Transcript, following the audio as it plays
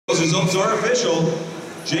results are official.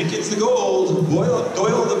 Jenkins the gold,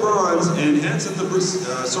 Doyle the bronze, and Hansen the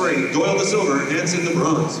Doyle the silver, Hansen the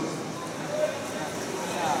bronze.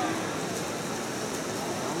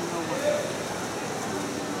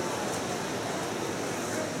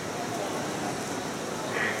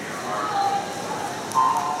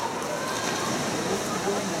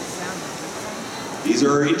 These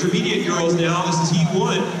are intermediate girls now. This is heat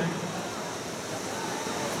 1.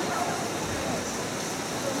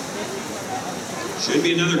 Should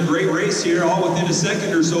be another great race here, all within a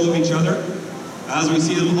second or so of each other. As we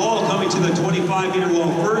see them all coming to the 25-meter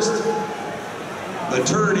wall first. The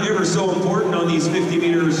turn ever so important on these 50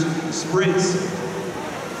 meters sprints.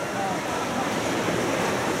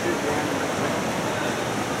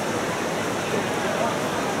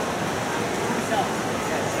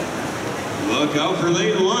 Look out for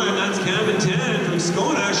lane 1, that's Cabin 10 from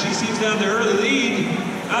Skona. She seems to have the early lead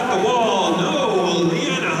at the wall. No,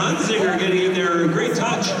 Leanna Hunzinger getting in there, great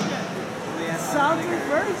touch. Salter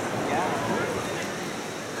first?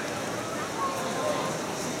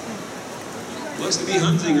 Looks to be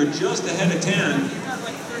Hunzinger just ahead of 10.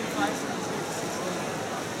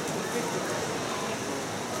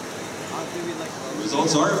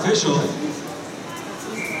 Results are official.